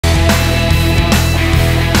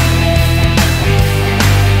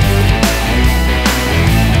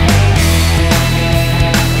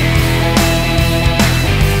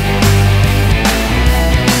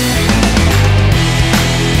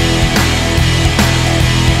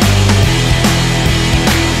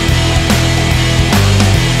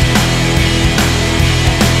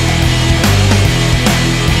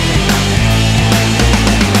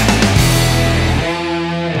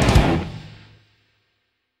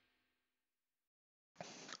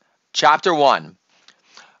Chapter 1.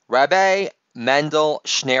 Rebbe Mendel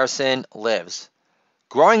Schneerson lives.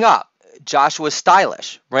 Growing up, Joshua was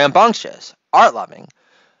stylish, rambunctious, art-loving,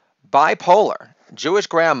 bipolar. Jewish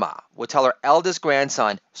grandma would tell her eldest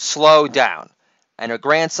grandson, slow down, and her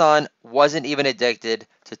grandson wasn't even addicted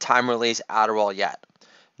to time-release Adderall yet.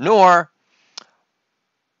 Nor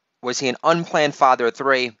was he an unplanned father of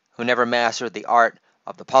three who never mastered the art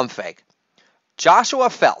of the pump fake. Joshua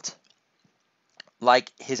felt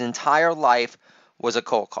like his entire life was a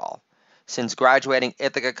cold call since graduating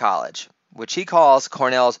Ithaca College, which he calls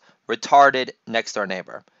Cornell's retarded next-door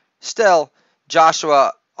neighbor. Still,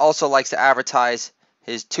 Joshua also likes to advertise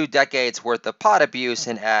his 2 decades worth of pot abuse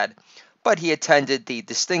in ad, but he attended the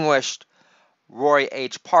distinguished Roy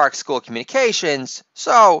H. Park School of Communications,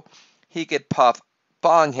 so he could puff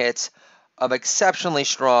bong hits of exceptionally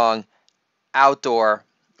strong outdoor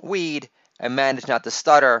weed and manage not to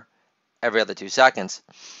stutter every other 2 seconds.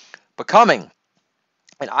 Becoming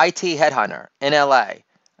an IT headhunter in LA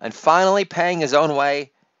and finally paying his own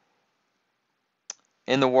way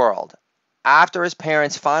in the world after his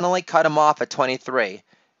parents finally cut him off at 23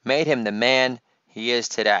 made him the man he is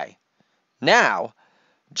today. Now,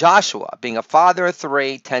 Joshua, being a father of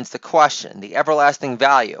 3, tends to question the everlasting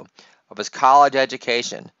value of his college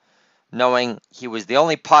education, knowing he was the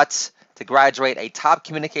only putz to graduate a top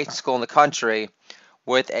communication school in the country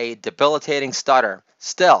with a debilitating stutter.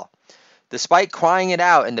 Still, despite crying it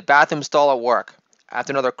out in the bathroom stall at work,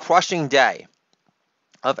 after another crushing day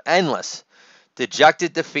of endless,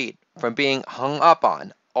 dejected defeat from being hung up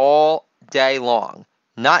on all day long,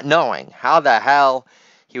 not knowing how the hell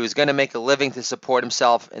he was going to make a living to support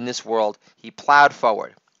himself in this world, he plowed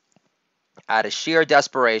forward out of sheer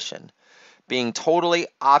desperation, being totally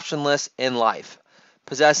optionless in life,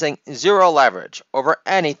 possessing zero leverage over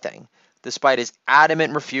anything, despite his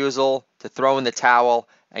adamant refusal to throw in the towel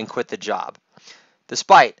and quit the job.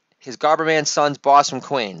 Despite his Garberman son's boss from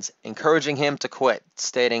Queens encouraging him to quit,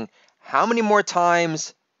 stating, "How many more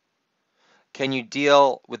times can you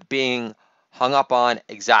deal with being hung up on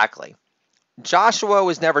exactly?" Joshua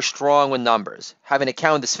was never strong with numbers, having to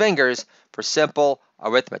count his fingers for simple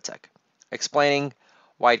arithmetic, explaining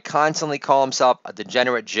why he'd constantly call himself a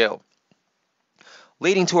degenerate Jew,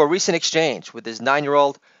 leading to a recent exchange with his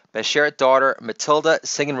 9-year-old Bashert daughter, Matilda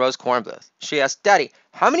singing Rose Cornbluth. She asked, "Daddy,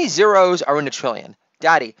 how many zeros are in a trillion?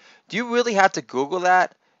 Daddy, do you really have to Google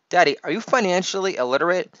that? Daddy, are you financially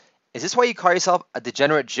illiterate? Is this why you call yourself a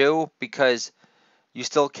degenerate Jew? Because you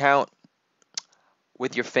still count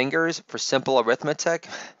with your fingers for simple arithmetic?"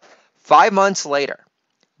 5 months later,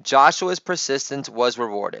 Joshua's persistence was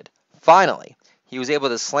rewarded. Finally, he was able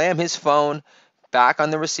to slam his phone back on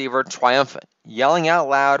the receiver triumphant, yelling out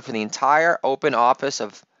loud for the entire open office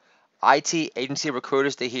of IT agency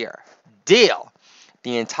recruiters to hear. Deal!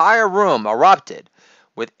 The entire room erupted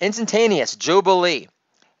with instantaneous jubilee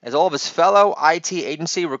as all of his fellow IT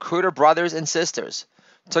agency recruiter brothers and sisters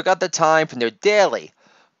took out the time from their daily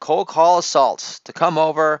cold call assaults to come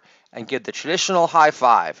over and give the traditional high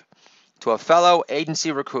five to a fellow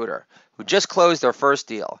agency recruiter who just closed their first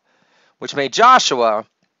deal, which made Joshua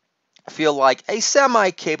feel like a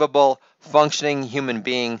semi-capable, functioning human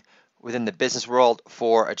being within the business world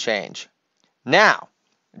for a change. Now,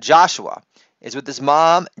 Joshua is with his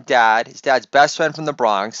mom, dad, his dad's best friend from the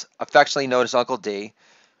Bronx, affectionately known as Uncle D,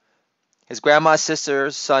 his grandma's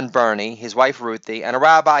sister's son Bernie, his wife Ruthie, and a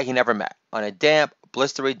rabbi he never met, on a damp,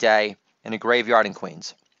 blistery day in a graveyard in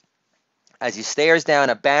Queens. As he stares down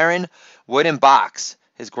a barren wooden box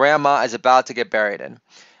his grandma is about to get buried in.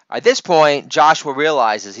 At this point, Joshua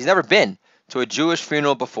realizes he's never been to a Jewish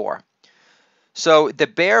funeral before. So the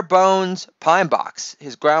bare bones pine box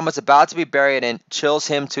his grandma's about to be buried in chills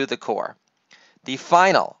him to the core. The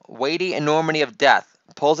final, weighty enormity of death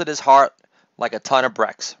pulls at his heart like a ton of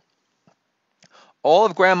bricks. All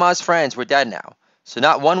of Grandma's friends were dead now, so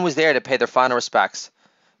not one was there to pay their final respects.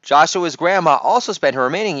 Joshua's grandma also spent her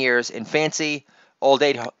remaining years in fancy old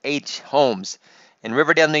age homes in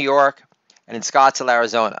Riverdale, New York, and in Scottsdale,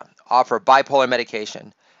 Arizona, off her bipolar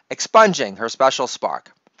medication, expunging her special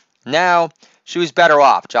spark. Now, she was better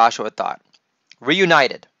off, Joshua thought,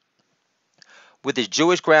 reunited with his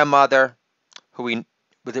Jewish grandmother,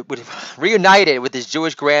 reunited with his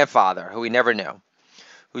Jewish grandfather, who he never knew,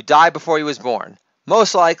 who died before he was born,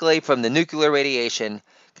 most likely from the nuclear radiation,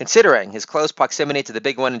 considering his close proximity to the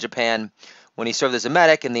big one in Japan when he served as a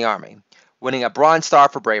medic in the army, winning a Bronze Star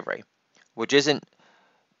for bravery, which isn't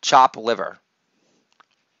chopped liver.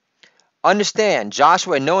 Understand,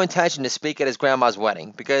 Joshua had no intention to speak at his grandma's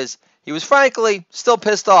wedding because he was frankly still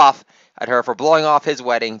pissed off at her for blowing off his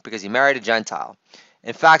wedding because he married a Gentile,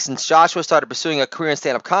 In fact, since Joshua started pursuing a career in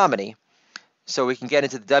stand-up comedy, so he can get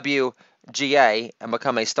into the WGA and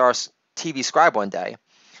become a star TV scribe one day,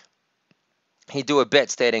 he'd do a bit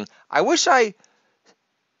stating, "I wish I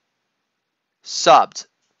subbed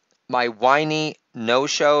my whiny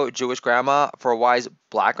no-show Jewish grandma for a wise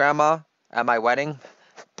black grandma at my wedding."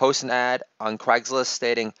 Post an ad on Craigslist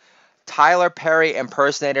stating, "Tyler Perry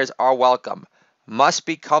impersonators are welcome. Must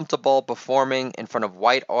be comfortable performing in front of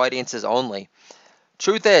white audiences only."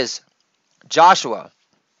 Truth is, Joshua,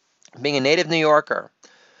 being a native New Yorker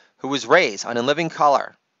who was raised on In Living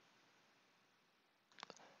Color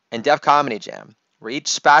and Def Comedy Jam, where each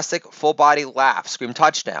spastic full-body laugh screamed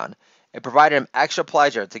touchdown, it provided him extra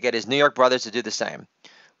pleasure to get his New York brothers to do the same,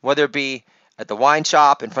 whether it be at the wine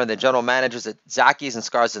shop in front of the general managers at Zacky's and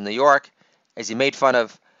Scars in New York, as he made fun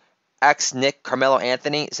of ex-Nick Carmelo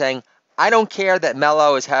Anthony, saying, "I don't care that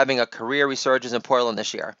Melo is having a career resurgence in Portland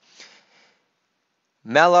this year.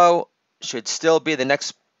 Melo should still be the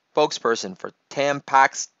next spokesperson for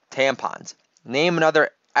Tampax tampons. Name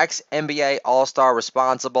another ex-NBA All-Star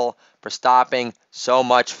responsible for stopping so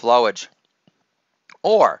much flowage."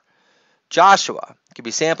 Or Joshua could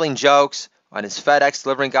be sampling jokes on his FedEx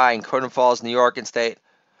delivering guy in Croton Falls, New York, and state,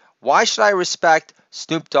 "Why should I respect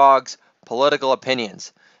Snoop Dogg's political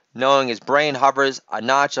opinions, knowing his brain hovers a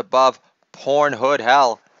notch above porn hood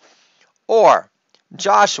hell?" Or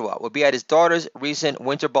Joshua would be at his daughter's recent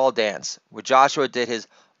winter ball dance, where Joshua did his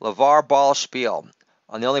LeVar Ball spiel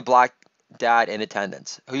on the only black dad in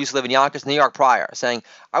attendance, who used to live in Yonkers, New York prior, saying,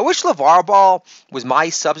 "I wish LeVar Ball was my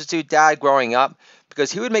substitute dad growing up,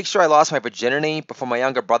 because he would make sure I lost my virginity before my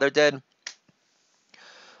younger brother did.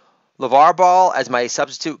 LeVar Ball, as my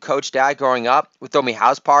substitute coach dad growing up, would throw me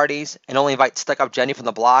house parties and only invite stuck-up Jenny from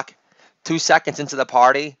the block. 2 seconds into the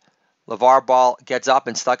party, LeVar Ball gets up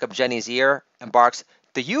in stuck-up Jenny's ear and barks,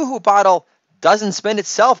 'The Yoo-Hoo bottle doesn't spin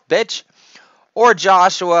itself, bitch.'" Or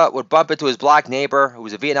Joshua would bump into his black neighbor, who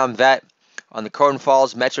was a Vietnam vet, on the Croton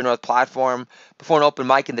Falls Metro North platform before an open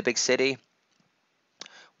mic in the big city,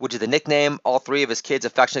 which is the nickname all three of his kids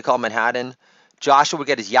affectionately call Manhattan. Joshua would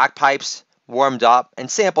get his yak pipes warmed up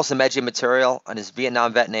and sample some edgy material on his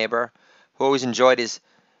Vietnam vet neighbor, who always enjoyed his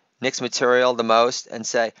Knicks material the most, and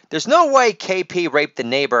say, "There's no way KP raped the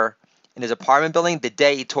neighbor in his apartment building the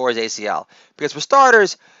day he tore his ACL. Because for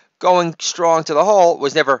starters, going strong to the hole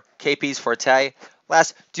was never KP's forte.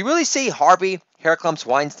 Last, do you really see Harvey Hairclumps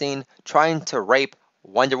Weinstein trying to rape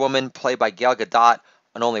Wonder Woman, played by Gal Gadot,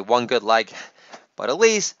 on only one good leg? But at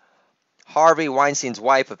least Harvey Weinstein's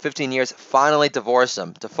wife of 15 years finally divorced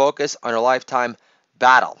him to focus on her lifetime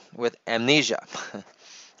battle with amnesia."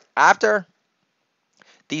 After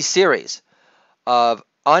these series of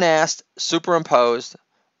unasked, superimposed,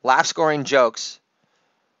 laugh-scoring jokes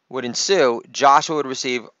would ensue, Joshua would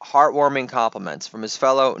receive heartwarming compliments from his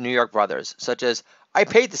fellow New York brothers, such as, "I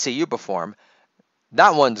paid to see you perform.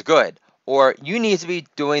 That one's good," or "You need to be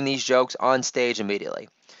doing these jokes on stage immediately."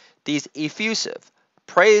 These effusive,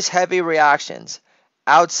 praise-heavy reactions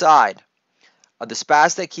outside of the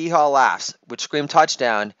spastic hee-haw laughs, which screamed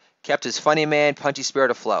touchdown, kept his funny man, punchy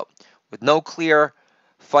spirit afloat, with no clear,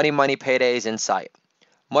 funny money paydays in sight.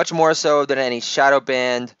 Much more so than any shadow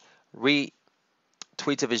banned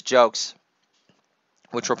retweets of his jokes,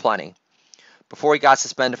 which were plenty, before he got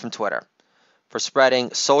suspended from Twitter for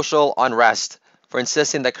spreading social unrest, for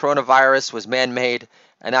insisting that coronavirus was man-made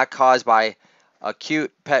and not caused by a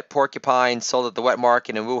cute pet porcupine sold at the wet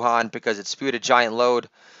market in Wuhan because it spewed a giant load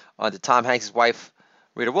onto Tom Hanks' wife,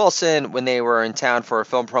 Rita Wilson, when they were in town for a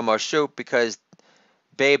film promo shoot, because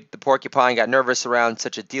Babe the porcupine got nervous around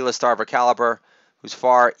such a D-list star of her caliber, who's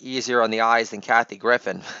far easier on the eyes than Kathy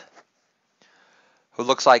Griffin, who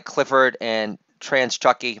looks like Clifford and Trans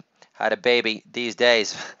Chucky had a baby these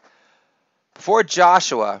days. Before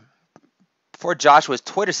Joshua's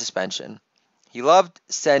Twitter suspension, he loved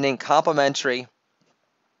sending complimentary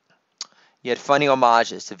yet funny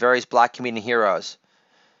homages to various black comedian heroes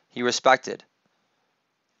he respected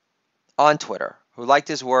on Twitter, who liked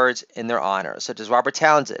his words in their honor, such as Robert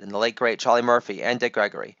Townsend and the late great Charlie Murphy and Dick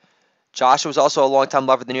Gregory. Joshua was also a longtime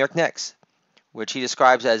lover of the New York Knicks, which he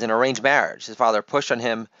describes as an arranged marriage his father pushed on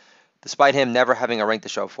him, despite him never having a ring to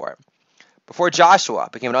show for it. Before Joshua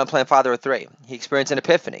became an unplanned father of three, he experienced an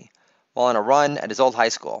epiphany while on a run at his old high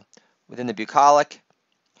school within the bucolic,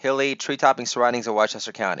 hilly, tree-topping surroundings of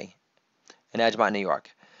Westchester County in Edgemont, New York.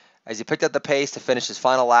 As he picked up the pace to finish his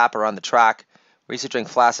final lap around the track, where he used to drink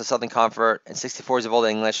flasks of Southern Comfort and 64s of Old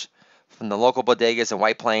English from the local bodegas in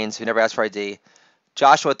White Plains who never asked for ID,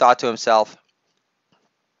 Joshua thought to himself,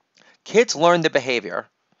 "Kids learn the behavior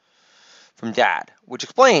from dad," which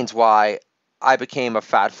explains why I became a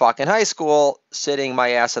fat fuck in high school, sitting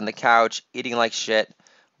my ass on the couch, eating like shit,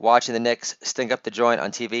 watching the Knicks stink up the joint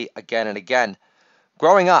on TV again and again.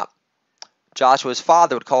 Growing up, Joshua's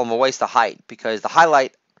father would call him a waste of height because the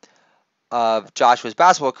highlight of Joshua's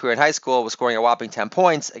basketball career in high school was scoring a whopping 10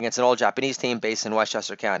 points against an old Japanese team based in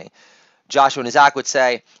Westchester County. Joshua and Zach would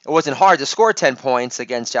say it wasn't hard to score 10 points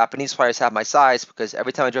against Japanese players half my size because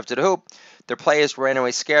every time I drove to the hoop, their players ran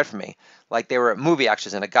away scared from me, like they were movie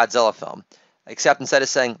extras in a Godzilla film. Except instead of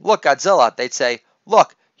saying, "Look, Godzilla," they'd say,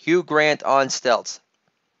 "Look, Hugh Grant on stilts."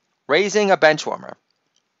 Raising a benchwarmer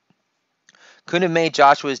couldn't have made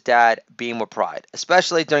Joshua's dad beam with pride,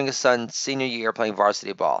 especially during his son's senior year playing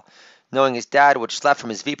varsity ball. Knowing his dad would schlep from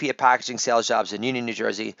his VP of packaging sales jobs in Union, New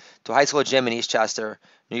Jersey, to a high school gym in Eastchester,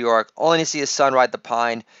 New York, only to see his son ride the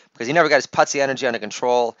pine because he never got his putsy energy under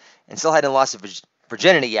control and still hadn't lost his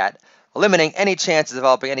virginity yet, eliminating any chance of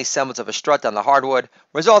developing any semblance of a strut down the hardwood,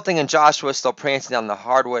 resulting in Joshua still prancing down the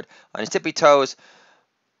hardwood on his tippy toes,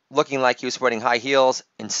 looking like he was sporting high heels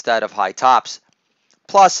instead of high tops.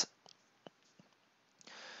 Plus,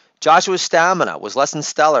 Joshua's stamina was less than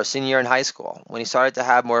stellar senior year in high school when he started to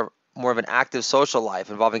have more of an active social life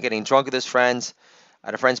involving getting drunk with his friends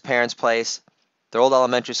at a friend's parents' place, their old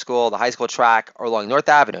elementary school, the high school track, or along North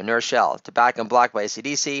Avenue in New Rochelle, tobacco and blocked by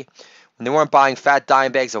AC/DC, when they weren't buying fat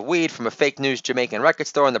dime bags of weed from a fake news Jamaican record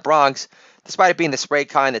store in the Bronx, despite it being the spray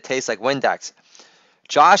kind that tastes like Windex.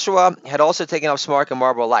 Joshua had also taken up smoking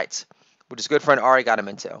Marlboro Lights, which his good friend Ari got him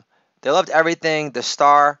into. They loved everything the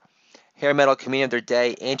star hair metal comedian of their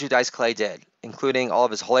day, Andrew Dice Clay, did, including all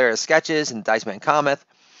of his hilarious sketches in Dice Man Cometh,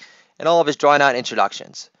 and all of his drawn-out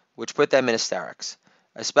introductions, which put them in hysterics,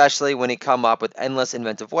 especially when he come up with endless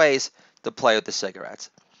inventive ways to play with the cigarettes.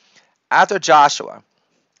 After Joshua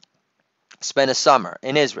spent a summer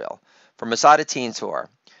in Israel for Masada Teen Tour,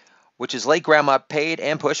 which his late grandma paid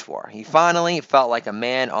and pushed for, he finally felt like a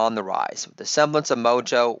man on the rise, with the semblance of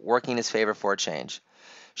mojo working in his favor for a change.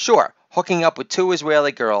 Sure, hooking up with two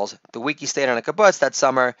Israeli girls the week he stayed on a kibbutz that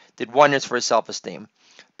summer did wonders for his self-esteem,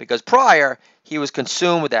 because prior he was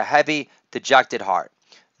consumed with a heavy, dejected heart,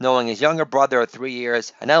 knowing his younger brother of 3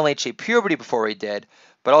 years had not only achieved puberty before he did,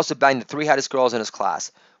 but also banged the three hottest girls in his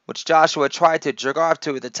class, which Joshua tried to jerk off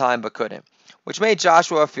to at the time but couldn't, which made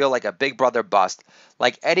Joshua feel like a big brother bust,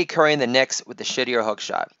 like Eddie Curry in the Knicks with the shittier hook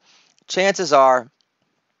shot. Chances are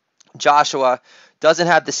Joshua doesn't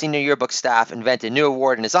have the senior yearbook staff invent a new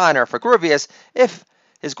award in his honor for Grooviest if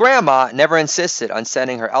his grandma never insisted on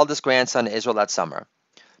sending her eldest grandson to Israel that summer,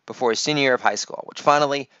 before his senior year of high school, which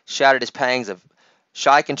finally shattered his pangs of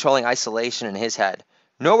shy controlling isolation in his head.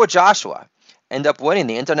 Nor would Joshua end up winning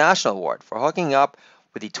the International Award for hooking up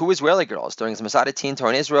with the two Israeli girls during his Masada Teen Tour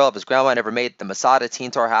in Israel if his grandma never made the Masada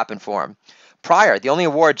Teen Tour happen for him. Prior, the only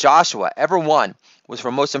award Joshua ever won was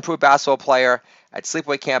for Most Improved Basketball Player at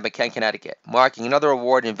Sleepaway Camp in Kent, Connecticut, marking another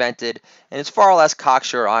award invented in his far less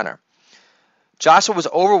cocksure honor. Joshua was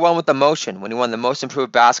overwhelmed with emotion when he won the Most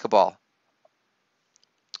Improved Basketball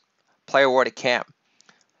Player Award at camp,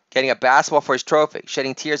 getting a basketball for his trophy,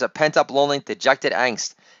 shedding tears of pent-up loneliness, dejected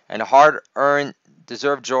angst, and hard-earned,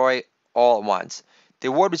 deserved joy all at once. The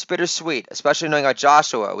award was bittersweet, especially knowing how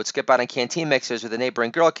Joshua would skip out on canteen mixers with a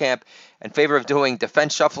neighboring girl camp in favor of doing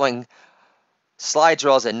defense shuffling slide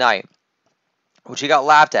drills at night, which he got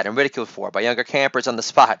laughed at and ridiculed for by younger campers on the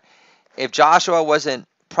spot. If Joshua wasn't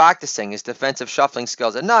practicing his defensive shuffling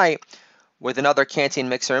skills at night with another canteen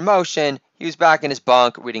mixer in motion, he was back in his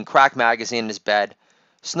bunk reading Crack magazine in his bed,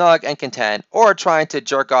 snug and content, or trying to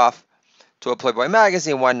jerk off to a Playboy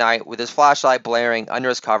magazine one night with his flashlight blaring under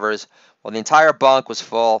his covers while the entire bunk was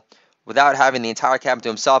full without having the entire cabin to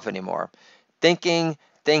himself anymore. Thinking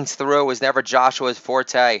things through was never Joshua's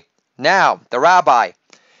forte. Now, the rabbi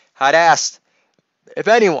had asked if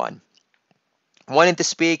anyone wanted to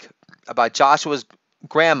speak about Joshua's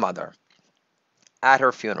grandmother at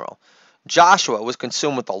her funeral. Joshua was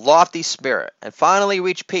consumed with a lofty spirit and finally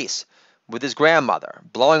reached peace with his grandmother,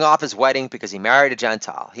 blowing off his wedding because he married a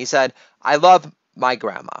Gentile. He said, "I love my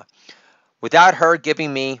grandma. Without her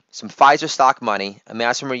giving me some Pfizer stock money,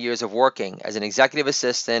 amassed from her years of working as an executive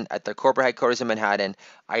assistant at their corporate headquarters in Manhattan,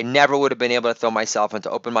 I never would have been able to throw myself into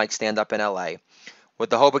open mic stand-up in LA, with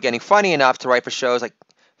the hope of getting funny enough to write for shows like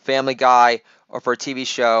Family Guy or for a TV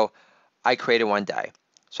show I created one day.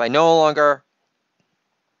 So I no longer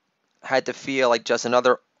had to feel like just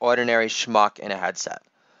another ordinary schmuck in a headset.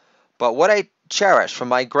 But what I cherish from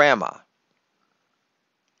my grandma,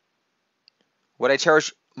 what I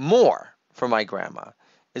cherish more from my grandma,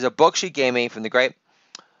 is a book she gave me from the great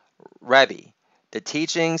Rebbe, The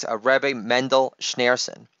Teachings of Rebbe Mendel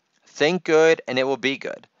Schneerson. Think good and it will be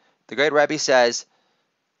good. The great Rebbe says,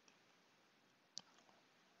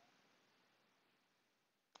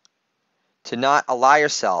 to not allow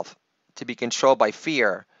yourself to be controlled by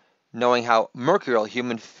fear, knowing how mercurial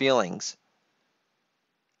human feelings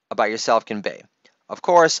about yourself can be. Of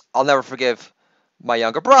course, I'll never forgive my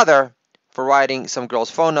younger brother for writing some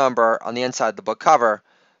girl's phone number on the inside of the book cover,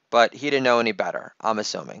 but he didn't know any better, I'm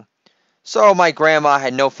assuming. So my grandma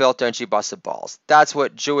had no filter and she busted balls. That's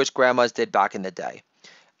what Jewish grandmas did back in the day.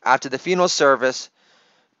 After the funeral service,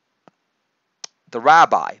 the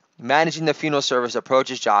rabbi managing the funeral service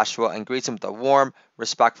approaches Joshua and greets him with a warm,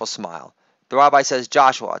 respectful smile. The rabbi says,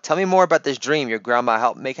 "Joshua, tell me more about this dream your grandma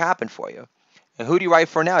helped make happen for you. And who do you write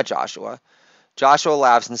for now, Joshua?" Joshua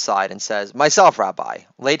laughs inside and says, "Myself, Rabbi."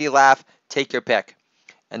 Lady laugh, take your pick.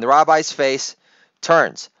 And the rabbi's face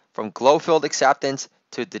turns from glow-filled acceptance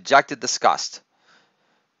to dejected disgust,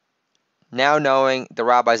 now knowing the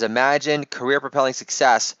rabbi's imagined career-propelling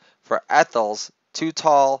success for Ethel's too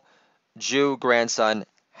tall Jew grandson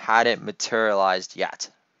hadn't materialized yet.